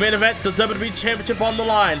 Raw's main event, the WWE Championship on the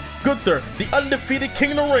line. Gunther, the undefeated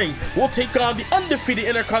King of the Ring, will take on the undefeated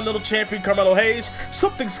Intercontinental Champion Carmelo Hayes.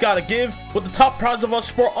 Something's gotta give, with the top prize of our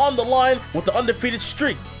sport on the line, with the undefeated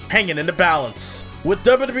streak hanging in the balance. With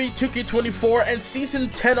WWE 2K24 and Season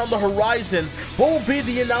 10 on the horizon, what will be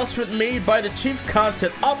the announcement made by the Chief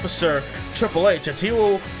Content Officer, Triple H, as he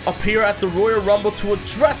will appear at the Royal Rumble to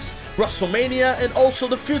address WrestleMania and also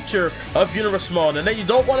the future of Universe Mode. And then you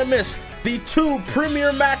don't want to miss the two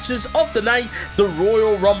premier matches of the night, the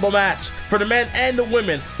Royal Rumble match for the men and the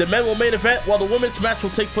women. The men will main event while the women's match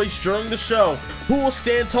will take place during the show. Who will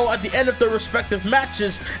stand tall at the end of their respective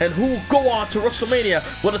matches and who will go on to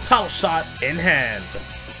WrestleMania with a title shot in hand.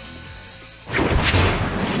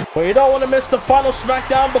 Well, you don't want to miss the final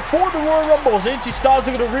SmackDown before the Royal Rumble. AJ Styles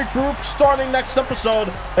are going to regroup starting next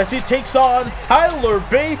episode as he takes on Tyler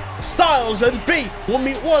B. Styles, and B will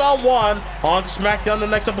meet one-on-one on SmackDown the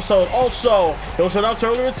next episode. Also, it was announced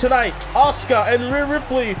earlier tonight, Asuka and Rhea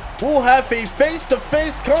Ripley will have a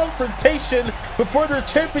face-to-face confrontation before their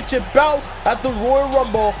championship bout at the Royal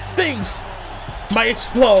Rumble. Things might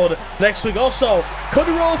explode next week. Also,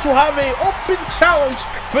 Cody Rhodes will have an open challenge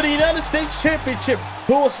for the United States Championship.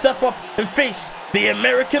 Who will step up and face the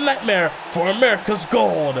American Nightmare for America's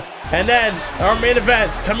Gold? And then our main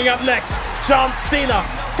event coming up next, John Cena,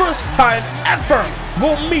 first time ever,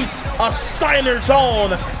 will meet a Steiner's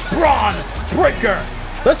own Braun Breaker.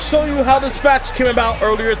 Let's show you how this match came about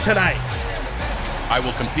earlier tonight. I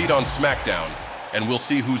will compete on SmackDown, and we'll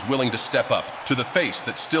see who's willing to step up to the face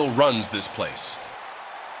that still runs this place.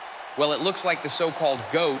 Well, it looks like the so-called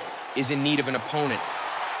GOAT is in need of an opponent.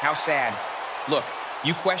 How sad. Look,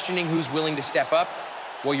 you questioning who's willing to step up?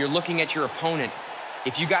 Well, you're looking at your opponent.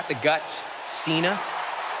 If you got the guts, Cena?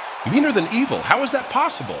 Meaner than evil, how is that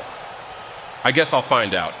possible? I guess I'll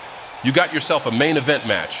find out. You got yourself a main event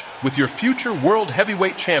match with your future World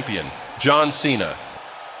Heavyweight Champion, John Cena.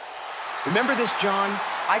 Remember this, John?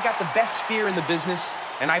 I got the best spear in the business,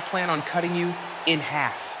 and I plan on cutting you in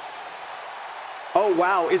half. Oh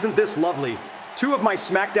wow, isn't this lovely? Two of my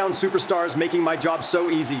SmackDown superstars making my job so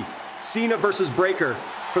easy. Cena versus Breaker.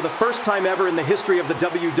 For the first time ever in the history of the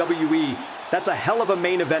WWE, that's a hell of a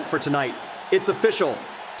main event for tonight. It's official.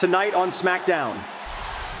 Tonight on SmackDown.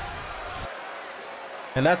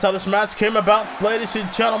 And that's how this match came about, ladies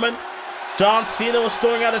and gentlemen. John Cena was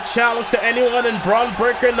throwing out a challenge to anyone, and Braun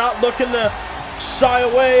Breaker not looking to shy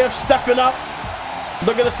away of stepping up.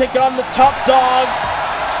 Looking to take on the top dog.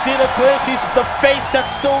 Cena claims he's the face that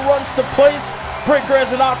still runs the place. Breaker has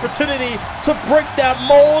an opportunity to break that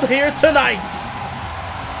mold here tonight.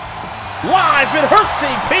 Live in Hershey,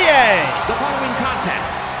 PA. The following contest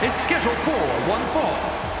is scheduled for one fall.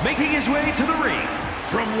 Making his way to the ring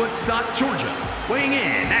from Woodstock, Georgia, weighing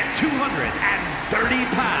in at 230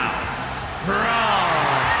 pounds,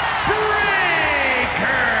 Braun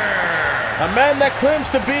Breaker. A man that claims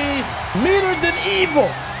to be meaner than evil.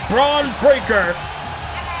 Braun Breaker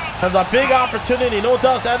has a big opportunity. No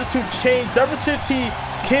doubt his attitude changed ever since he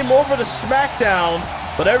came over to SmackDown,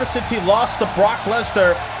 but ever since he lost to Brock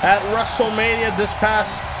Lesnar at WrestleMania this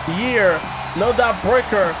past year, no doubt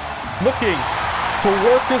Breaker looking to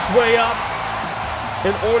work his way up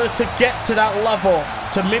in order to get to that level,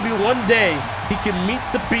 to maybe one day he can meet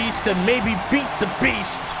the Beast and maybe beat the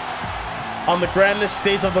Beast on the grandest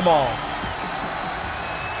stage of them all.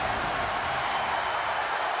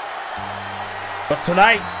 But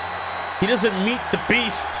tonight, he doesn't meet the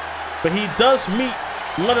Beast, but he does meet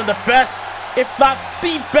one of the best, if not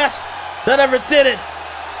the best, that ever did it.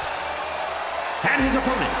 And his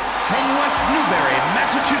opponent from West Newbury,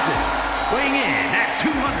 Massachusetts, weighing in at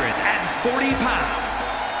 240 pounds,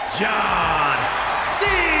 John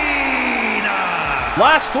Cena.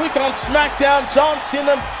 Last week on SmackDown, John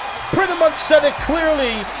Cena pretty much said it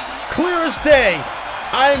clearly, clear as day.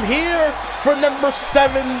 I'm here for number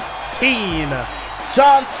 17.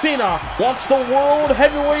 John Cena wants the World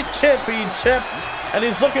Heavyweight Championship, and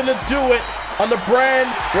he's looking to do it on the brand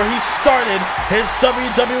where he started his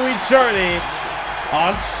WWE journey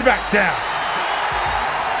on SmackDown.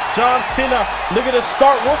 John Cena looking to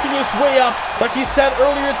start working his way up, like he said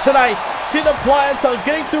earlier tonight. Cena plans on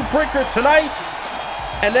getting through Breaker tonight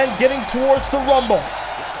and then getting towards the Rumble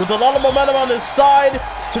with a lot of momentum on his side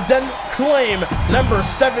to then claim number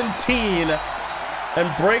 17 and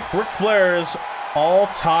break Ric Flair's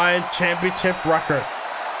all-time championship record.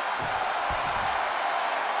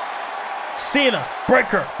 Cena,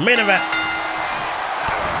 Breaker, main event.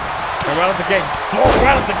 And right out the gate. Oh,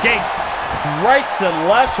 right out the gate. Rights and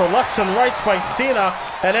lefts, or lefts and rights by Cena.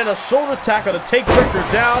 And then a shoulder tackle to take Breaker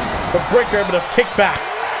down. But Breaker able to kick back.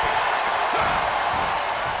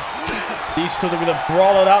 These two are going to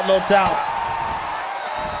brawl it out, no doubt.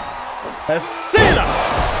 As Cena,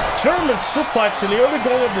 German suplex in the early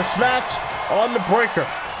going of this match on the breaker.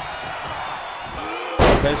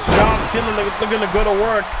 As John Cena looking to go to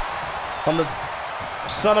work on the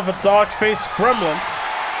son of a dog's face gremlin.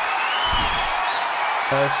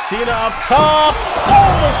 As Cena up top.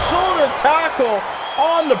 Oh, the shoulder tackle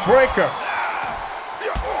on the breaker.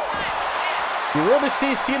 You really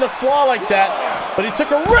see Cena flaw like that, but he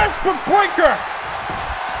took a risk with breaker.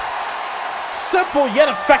 Simple yet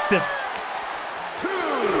effective.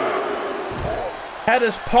 Had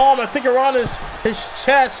his palm, I think, around his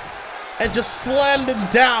chest and just slammed him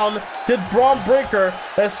down. Did Braun Breaker.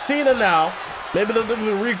 As Cena now. Maybe they're looking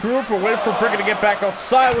to regroup or wait for Breaker to get back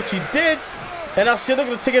outside, which he did. And now Cena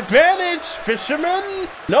going to take advantage. Fisherman.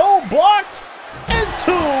 No, blocked. And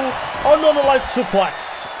two. Another light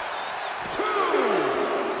suplex.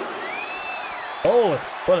 Oh,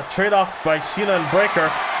 what a trade-off by Cena and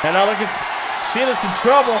Breaker. And now look at Cena's in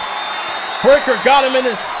trouble. Breaker got him in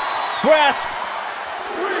his grasp.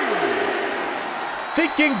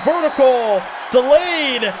 Thinking vertical.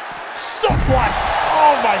 Delayed. Suplex.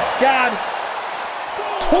 Oh my God.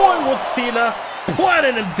 Toying with Cena.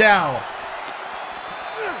 Planting him down.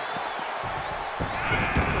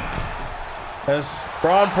 As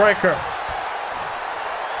Braun Breaker.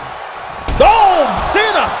 Oh,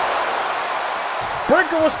 Cena.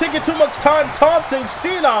 Breaker was taking too much time taunting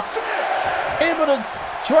Cena. Able to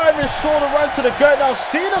drive his shoulder right to the gut. Now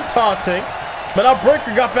Cena taunting. But now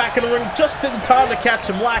Breaker got back in the ring just in time to catch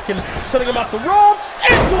him lacking. Setting him off the ropes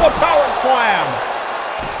into a power slam.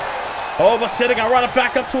 Oh, but Cena got right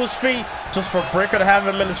back up to his feet. Just for Breaker to have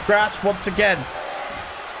him in his grasp once again.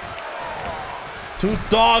 Two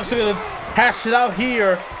dogs are going to hash it out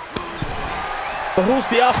here. But who's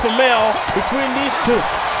the alpha male between these two?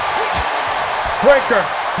 Breaker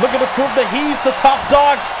looking to prove that he's the top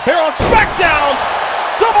dog here on SmackDown.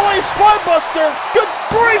 Double A Spinebuster. Good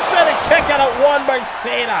grief, and a kick out at one by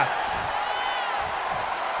Cena.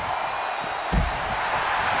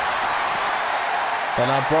 And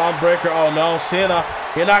now Braun Breaker. Oh no, Cena,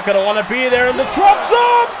 you're not going to want to be there in the drop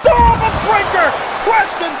zone. Oh, but Breaker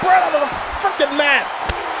crashed and brought out of the freaking mat.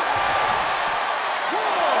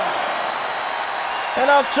 And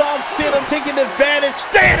now John Cena taking advantage.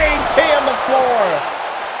 DDT on the floor.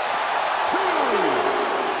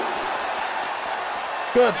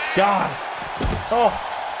 Good God. Oh,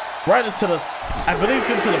 right into the, I believe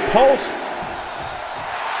into the post.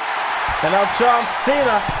 And now John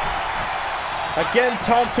Cena again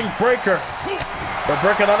taunting Breaker. But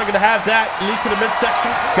Breaker not going to have that. Knee to the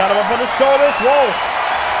midsection. Got him up on the shoulders. Whoa.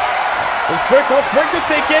 What's Breaker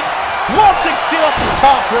thinking? Launching Cena off the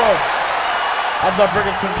top rope. I thought Breaker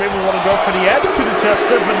maybe want to go for the attitude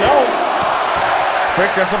adjuster, but no.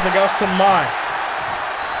 Breaker has something else in mind.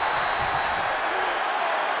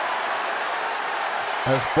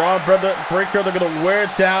 As Braun Breaker, they're going to wear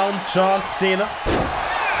down John Cena.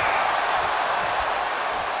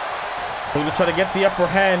 They're going to try to get the upper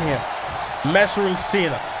hand here. Measuring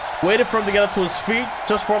Cena. Waited for him to get up to his feet,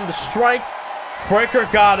 just for him to strike. Breaker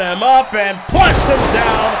got him up and plants him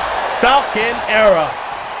down. Falcon era.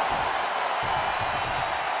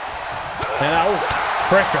 And now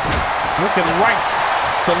Breaker looking right,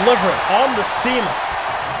 delivering on the Cena.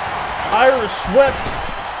 Irish whip.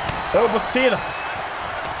 Oh, but Cena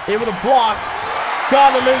able to block.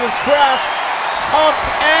 Got him in his grasp. Up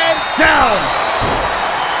and down.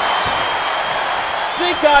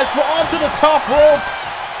 Snake eyes, but onto the top rope.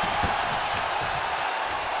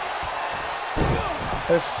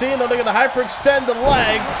 As Cena, they're going to hyperextend the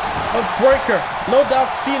leg of Breaker. No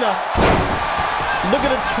doubt Cena looking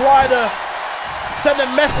to try to send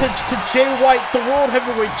a message to Jay White, the World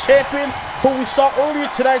Heavyweight Champion, who we saw earlier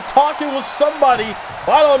tonight talking with somebody,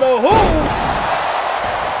 I don't know who,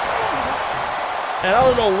 and I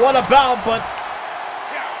don't know what about, but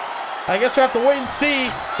I guess we have to wait and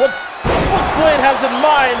see what Switchblade has in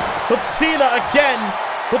mind. But Cena again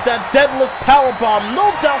with that deadlift powerbomb,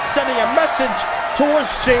 no doubt sending a message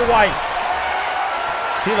towards Jay White.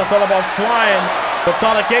 Cena thought about flying, but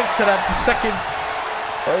thought against it at the second,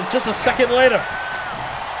 just a second later.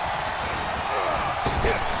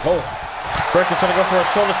 Oh, Breaker trying to go for a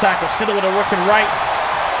shoulder tackle. Cena with a working right.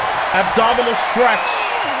 Abdominal stretch.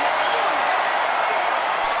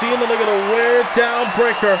 Cena, they're going to wear down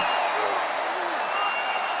Breaker.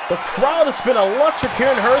 The crowd has been electric here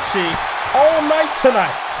in Hershey all night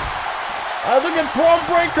tonight. Look at Braun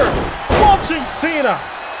Breaker launching Cena.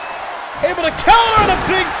 Able to counter and a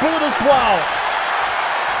big boot as well.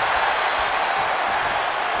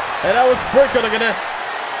 And now it's Breaker, look at this.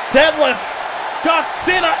 Deadlift. got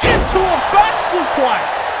Cena into a back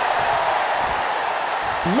suplex.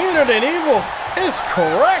 Meaner than evil is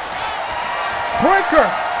correct. Breaker.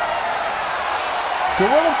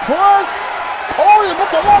 Gorilla press. Oh, he's about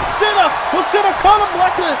to lock Cena. But Cena caught him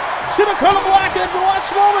blocking it. Cena caught him blocking at the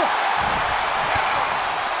last moment.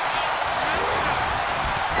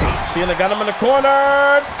 Cena got him in the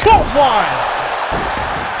corner. Clothesline.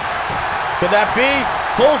 Could that be?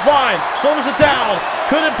 Clothesline. Shoulders it down.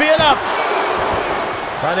 Could it be enough?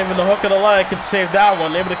 Not even the hook of the leg could save that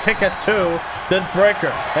one. Able to kick at 2. Then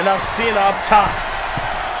Breaker. And now Cena up top.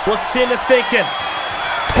 What's Cena thinking?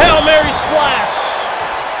 Hail Mary splash.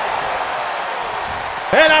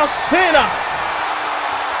 And now Cena.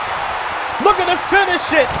 Looking to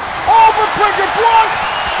finish it. Over Breaker blocked.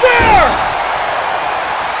 Spear.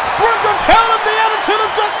 Breaker counted the attitude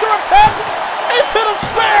adjuster attempt into the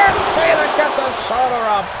spear. Cena got the shoulder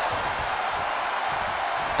up.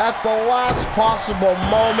 At the last possible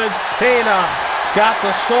moment, Cena got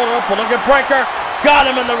the shoulder up. But look at Breaker. Got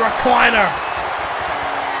him in the recliner.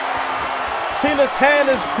 Cena's hand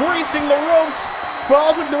is greasing the ropes, but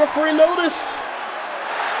I don't think the referee noticed.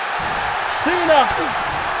 Cena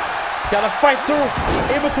got to fight through,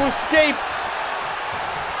 able to escape.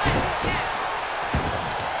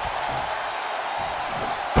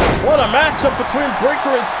 What a matchup between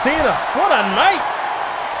Breaker and Cena. What a night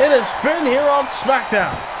it has been here on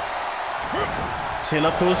SmackDown. Cena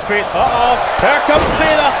up to his feet. Uh-oh. Here comes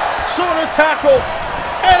Cena. Shoulder tackle.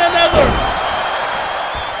 And another.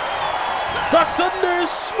 Ducks under,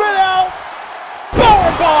 spin out.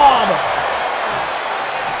 Powerbomb.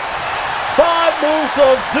 5 moves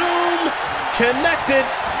of doom connected.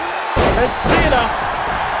 And Cena.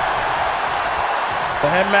 The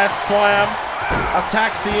head mat slam.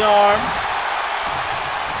 Attacks the arm.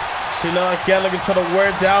 Cena again looking to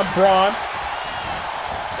wear down Braun.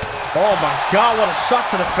 Oh my God, what a shot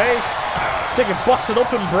to the face. I think it busted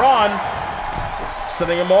open Braun.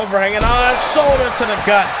 Sending him over, hanging on. Shoulder to the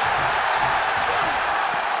gut.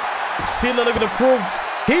 Cena looking to prove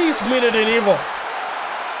he's meaner than evil.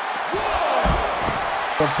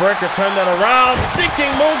 But Breaker turned that around.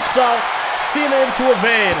 Thinking moonsault. Cena able to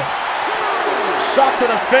evade. Shot to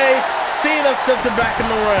the face. Cena sent him back in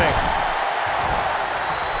the ring.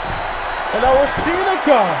 And now where's Cena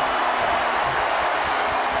go?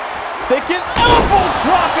 Thinking elbow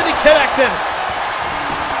drop and he connected.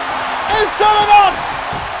 Is that enough?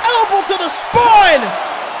 Elbow to the spine.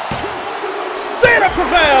 Cena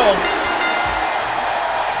prevails.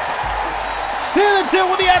 Cena did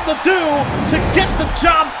what he had to do to get the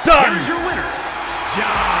job done. Here's your winner,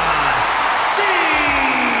 John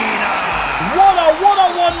Cena. What a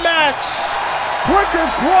one-on-one match. Breaker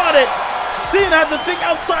brought it. Cena had to think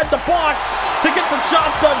outside the box to get the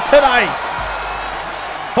job done tonight.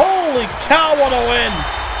 Holy cow, what a win.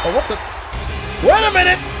 Oh, what the? Wait a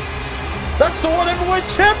minute. That's the World Heavyweight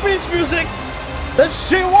Champions music. That's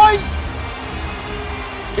Jay White.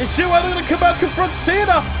 Is Jay White going to come out and confront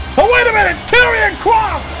Cena? Oh, wait a minute. Karrion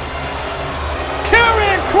Kross.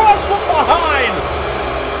 Karrion Kross from behind.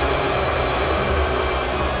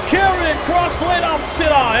 Karrion Kross laid on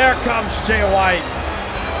Cena. Here comes Jay White.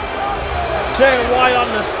 Jay White on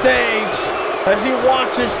the stage as he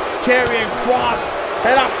watches Karrion Kross.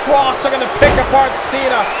 And now Kross are going to pick apart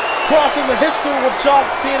Cena. Kross has a history with John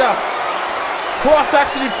Cena. Kross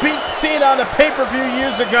actually beat Cena on a pay-per-view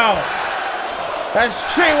years ago. As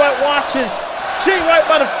Jay White watches, Jay White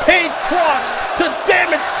might have paid Kross to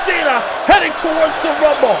damage Cena heading towards the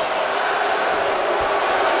Rumble.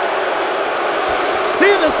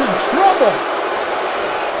 Cena's in trouble.